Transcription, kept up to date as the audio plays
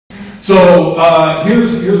So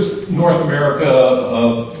here's North America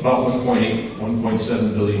about 1.8,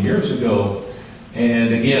 1.7 billion years ago.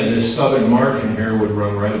 And again, this southern margin here would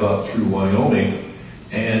run right about through Wyoming.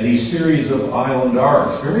 And these series of island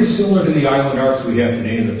arcs, very similar to the island arcs we have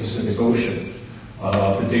today in the Pacific Ocean,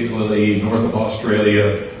 particularly north of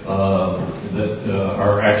Australia, that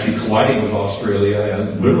are actually colliding with Australia,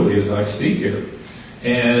 literally as I speak here.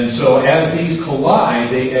 And so as these collide,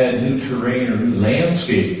 they add new terrain or new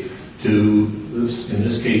landscape to this, in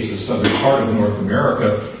this case, the southern part of North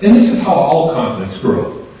America. And this is how all continents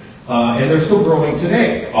grow. And they're still growing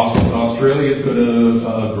today. Australia is going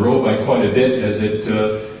to grow by quite a bit as it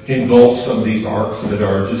engulfs some of these arcs that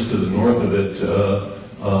are just to the north of it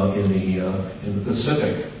in the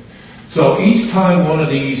Pacific. So each time one of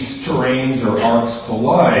these terrains or arcs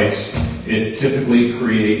collides, it typically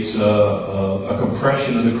creates a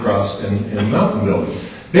compression of the crust and mountain building.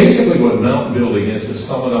 Basically what mountain building is, to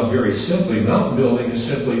sum it up very simply, mountain building is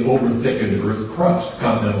simply over-thickened earth crust,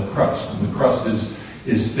 continental crust. And the crust is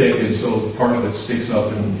thick, and so part of it sticks up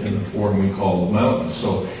in the form we call mountains.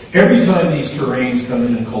 So every time these terrains come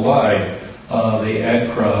in and collide, they add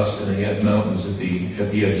crust and they add mountains at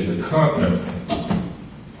the edge of the continent.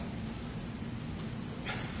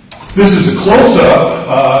 This is a close-up,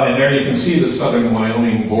 and there you can see the southern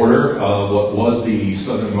Wyoming border, what was the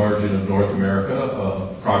southern margin of North America,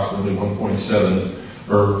 approximately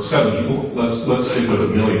 1.7 or 70. Let's stick with a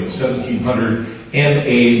million, 1,700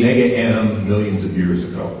 mega annum millions of years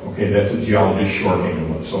ago. Okay, that's a geologist shorthand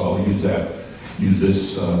of it, so I'll use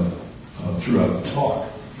this throughout the talk.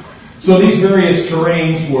 So these various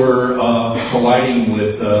terrains were colliding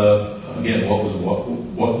with again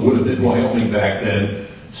what would have been Wyoming back then.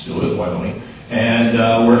 Still is Wyoming, and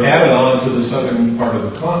we're added on to the southern part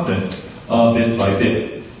of the continent bit by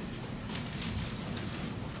bit.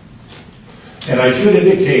 And I should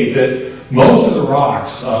indicate that most of the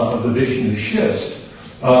rocks of the Vishnu schist,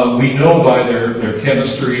 we know by their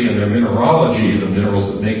chemistry and their mineralogy, the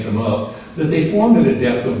minerals that make them up, that they formed at a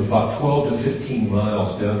depth of about 12 to 15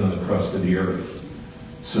 miles down in the crust of the earth.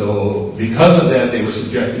 So because of that, they were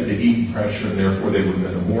subjected to heat and pressure, and therefore they were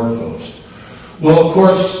metamorphosed. Well, of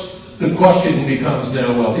course, the question becomes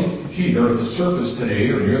now, well, gee, they're at the surface today,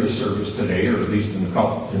 or near the surface today, or at least in the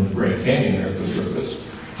Grand Canyon they're at the surface.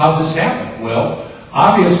 How did this happen? Well,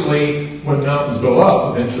 obviously, when mountains go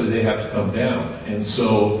up, eventually they have to come down. And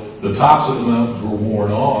so the tops of the mountains were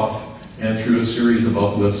worn off, and through a series of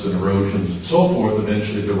uplifts and erosions and so forth,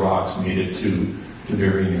 eventually the rocks made it to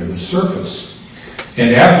very near the surface.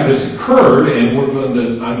 And after this occurred, and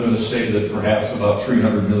I'm going to say that perhaps about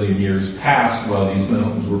 300 million years passed while these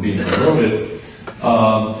mountains were being eroded,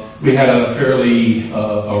 we had a fairly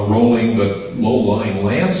rolling but low-lying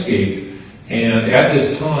landscape. And at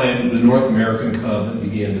this time, the North American continent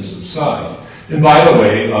began to subside. And by the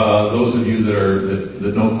way, those of you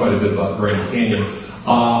that know quite a bit about Grand Canyon,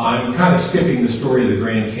 I'm kind of skipping the story of the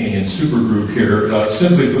Grand Canyon supergroup here,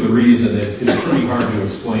 simply for the reason that it's pretty hard to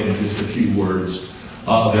explain in just a few words.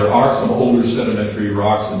 There are some older sedimentary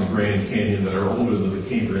rocks in the Grand Canyon that are older than the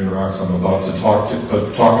Cambrian rocks I'm about to talk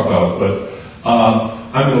about, but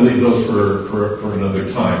I'm going to leave those for another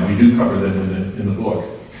time. We do cover them in the book.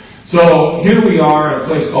 So here we are in a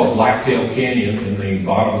place called Blacktail Canyon in the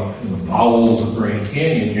bowels of Grand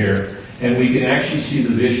Canyon here, and we can actually see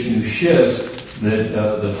the Vishnu schist, that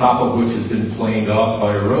the top of which has been planed off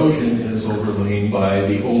by erosion and is overlain by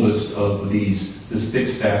the oldest of this thick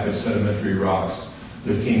stack of sedimentary rocks,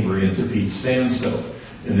 the Cambrian to peat sandstone.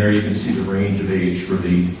 And there you can see the range of age for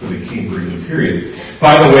the Cambrian period.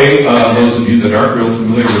 By the way, those of you that aren't real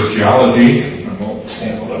familiar with geology, I won't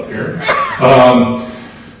stand it up here.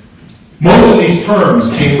 Most of these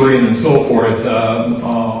terms, Cambrian and so forth,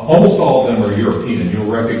 almost all of them are European. You'll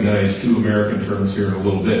recognize two American terms here in a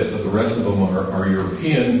little bit, but the rest of them are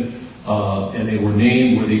European, and they were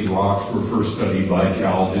named where these rocks were first studied by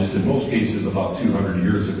geologists, in most cases about 200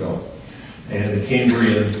 years ago. And the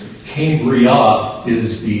Cambria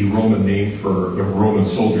is the Roman name the Roman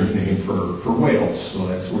soldier's name for Wales, so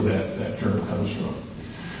that's where that term comes from.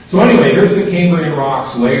 So anyway, here's the Cambrian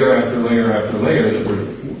rocks, layer after layer after layer, that were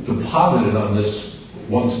deposited on this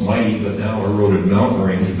once mighty but now eroded mountain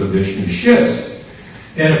range of the Vishnu schist.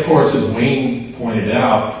 And of course, as Wayne pointed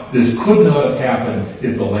out, this could not have happened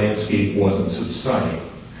if the landscape wasn't subsiding.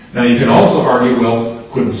 Now you can also argue, well,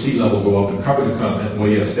 couldn't sea level go up and cover the continent? Well,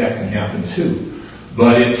 yes, that can happen too.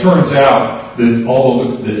 But it turns out that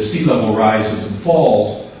although the sea level rises and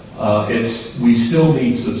falls, we still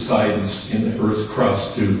need subsidence in the Earth's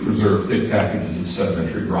crust to preserve thick packages of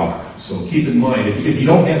sedimentary rock. So keep in mind, if you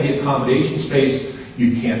don't have the accommodation space,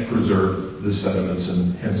 you can't preserve the sediments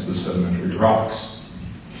and hence the sedimentary rocks.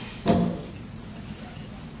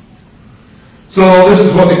 So this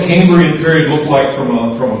is what the Cambrian period looked like from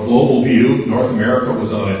a global view. North America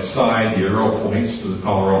was on its side. The arrow points to the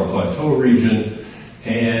Colorado Plateau region.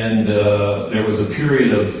 And there was a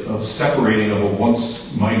period of separating of a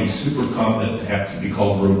once mighty supercontinent that happens to be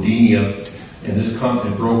called Rodinia. And this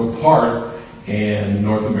continent broke apart, and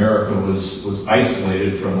North America was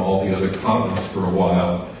isolated from all the other continents for a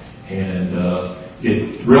while. And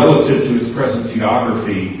relative to its present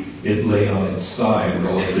geography, it lay on its side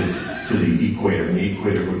relative to the equator. And the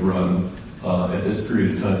equator would run, at this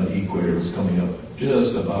period of time, the equator was coming up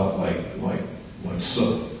just about like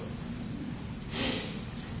so.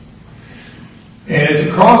 And it's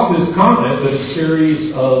across this continent that a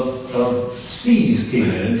series of seas came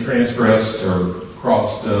in and transgressed or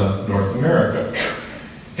crossed North America.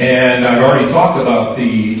 And I've already talked about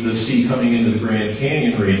the sea coming into the Grand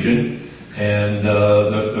Canyon region, and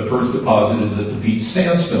the first deposit is at the beach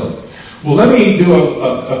sandstone. Well, let me do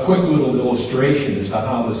a quick little illustration as to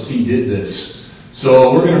how the sea did this.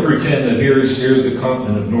 So we're going to pretend that here's the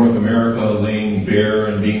continent of North America laying bare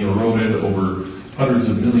and being eroded over hundreds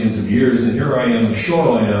of millions of years, and here I am, the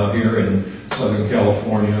shoreline out here in Southern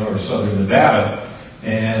California or Southern Nevada,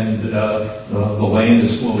 and the land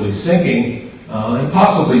is slowly sinking, and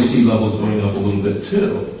possibly sea levels going up a little bit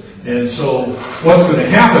too. And so what's going to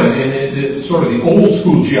happen, and sort of the old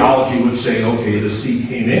school geology would say, okay, the sea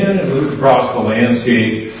came in and moved across the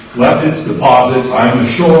landscape, left its deposits, I'm the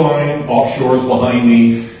shoreline, offshore is behind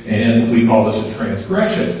me, and we call this a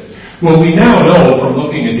transgression. Well, we now know from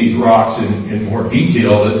looking at these rocks in more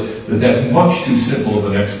detail that that's much too simple of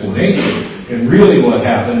an explanation. And really what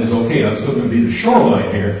happened is, okay, I'm still going to be the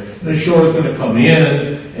shoreline here. And the shore is going to come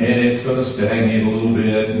in, and it's going to stagnate a little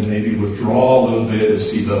bit and maybe withdraw a little bit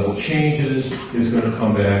as sea level changes. It's going to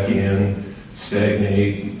come back in,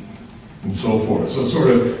 stagnate, and so forth. So sort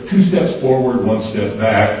of 2 steps forward, 1 step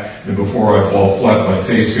back. And before I fall flat on my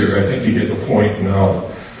face here, I think you get the point, and I'll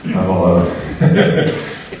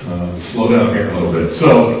slow down here a little bit.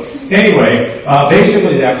 So anyway,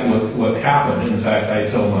 basically that's what happened. In fact, I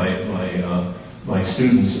tell my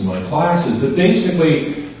students in my classes that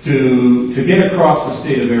basically to get across the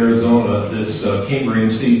state of Arizona, this Cambrian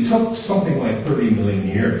Sea took something like 30 million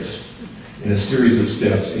years in a series of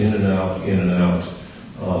steps in and out, in and out.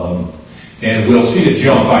 And we'll see a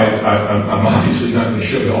jump. I'm obviously not going to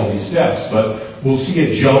show you all these steps, but we'll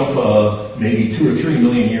see a jump maybe 2 or 3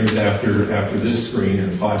 million years after this screen,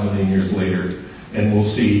 and 5 million years later, and we'll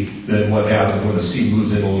see then what happens when the sea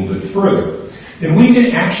moves in a little bit further. And we can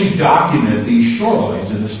actually document these shorelines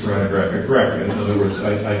in the stratigraphic record. In other words,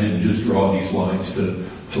 I didn't just draw these lines to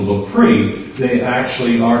look pretty. They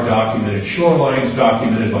actually are documented shorelines,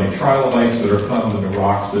 documented by trilobites that are found in the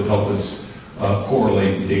rocks that help us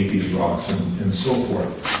correlate and date these rocks and so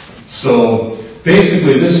forth. So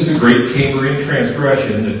basically, this is the Great Cambrian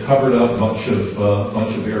Transgression that covered up much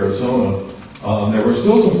of Arizona. There were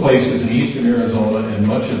still some places in eastern Arizona and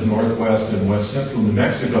much of northwest and west central New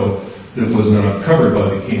Mexico that was not covered by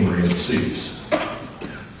the Cambrian seas.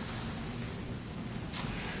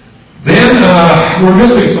 Then we're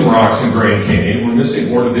missing some rocks in Grand Canyon. We're missing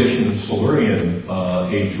Ordovician and Silurian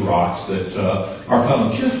age rocks that are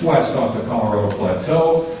found just west off the Colorado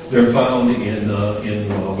Plateau. They're found in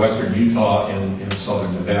western Utah and in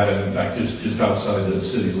southern Nevada. In fact, just outside the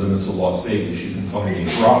city limits of Las Vegas, you can find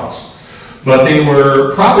these rocks. But they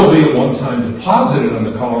were probably at one time deposited on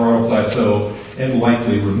the Colorado Plateau and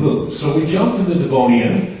likely removed. So we jump to the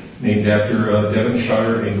Devonian, named after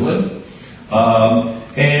Devonshire, England.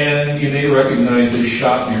 And you may recognize this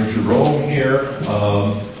shot near Jerome here.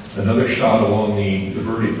 Another shot along the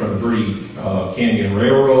Verde Canyon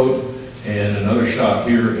Railroad, and another shot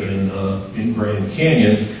here in Grand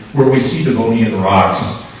Canyon, where we see Devonian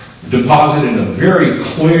rocks deposited in a very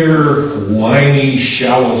clear, liney,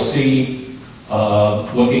 shallow sea,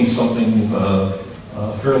 looking something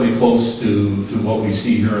fairly close to what we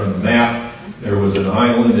see here on the map. There was an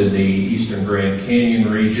island in the eastern Grand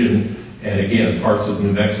Canyon region, and again, parts of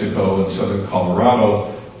New Mexico and southern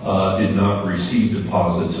Colorado did not receive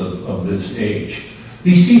deposits of this age.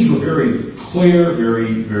 These seas were very clear,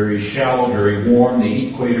 very, very shallow, very warm. The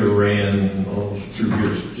equator ran through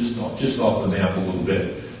here, just off the map a little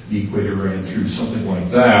bit. The equator ran through something like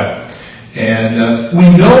that. And we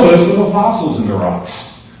know this from the fossils in the rocks.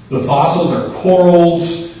 The fossils are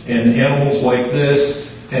corals and animals like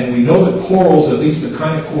this, and we know that corals, at least the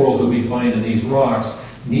kind of corals that we find in these rocks,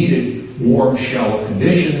 needed warm, shallow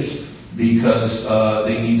conditions because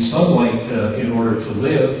they need sunlight in order to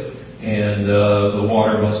live, and the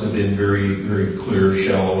water must have been very, very clear,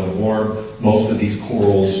 shallow, and warm. Most of these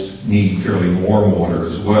corals need fairly warm water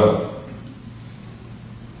as well.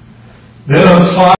 Then on top